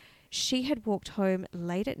because she had walked home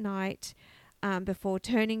late at night before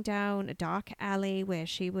turning down a dark alley where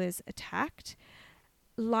she was attacked.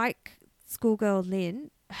 Like schoolgirl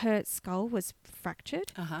Lynn, her skull was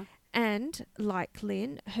fractured. And like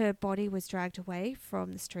Lynn, her body was dragged away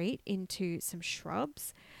from the street into some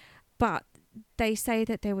shrubs. But they say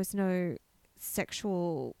that there was no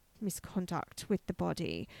sexual misconduct with the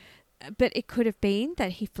body. But it could have been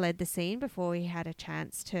that he fled the scene before he had a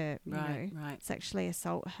chance to, sexually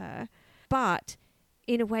assault her. But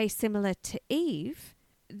in a way similar to Eve,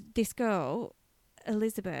 this girl,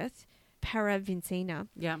 Elizabeth Paravincina,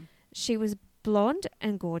 she was blonde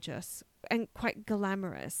and gorgeous and quite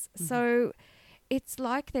glamorous. So it's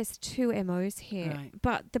like there's 2 MOs here. Right.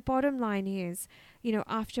 But the bottom line is, you know,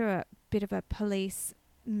 after a bit of a police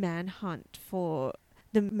manhunt for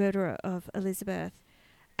the murderer of Elizabeth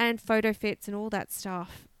and photo fits and all that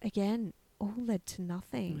stuff, again, all led to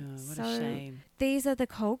nothing. Oh, what a shame. These are the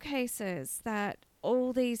cold cases that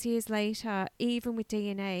all these years later, even with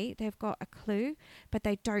DNA, they've got a clue, but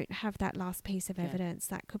they don't have that last piece of evidence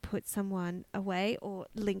that could put someone away or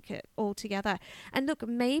link it all together. And look,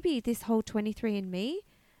 maybe this whole 23andMe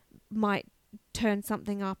might turn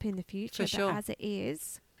something up in the future. For sure. But as it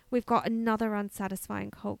is, we've got another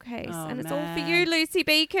unsatisfying cold case. Oh, and it's man. all for you, Lucy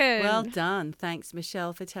Beacon. Well done. Thanks,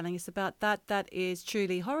 Michelle, for telling us about that. That is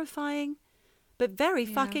truly horrifying, but very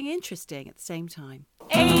fucking interesting at the same time.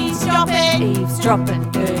 Eavesdropping. Eavesdropping.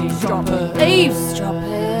 Eavesdropping.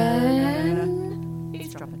 Eavesdropping.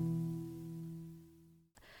 Eavesdropping.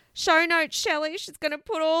 Show notes, Shelley. She's going to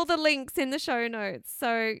put all the links in the show notes.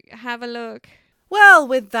 So have a look. Well,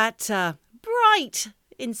 with that bright,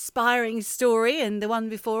 inspiring story and the one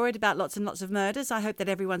before it about lots and lots of murders, I hope that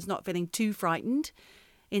everyone's not feeling too frightened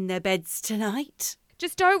in their beds tonight.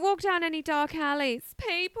 Just don't walk down any dark alleys,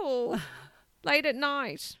 people, late at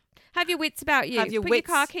night. Have your wits about you. Have your Put wits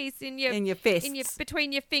your car keys in your fists.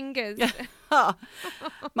 between your fingers.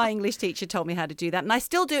 My English teacher told me how to do that, and I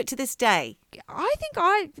still do it to this day. I think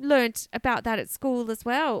I learnt about that at school as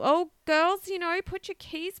well. Oh, girls, put your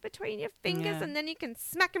keys between your fingers and then you can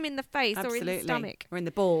smack them in the face or in the stomach. Or in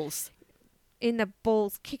the balls. In the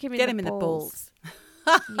balls. Kick him in Get the him in the balls.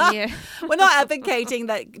 Yeah. We're not advocating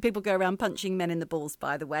that people go around punching men in the balls,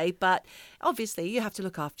 by the way, but obviously you have to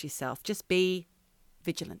look after yourself. Just be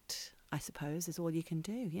vigilant, I suppose, is all you can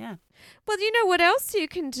do, yeah. Well, you know what else you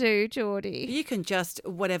can do, Geordie? You can just,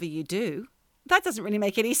 whatever you do. That doesn't really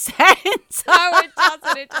make any sense. No, it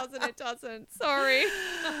doesn't. Sorry.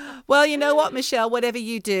 Well, you know what, Michelle? Whatever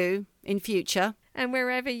you do in future. And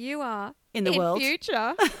wherever you are. In the world.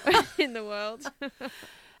 Future. In the world.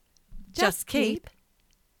 Just keep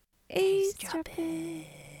eavesdropping.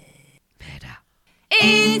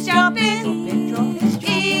 Eavesdropping.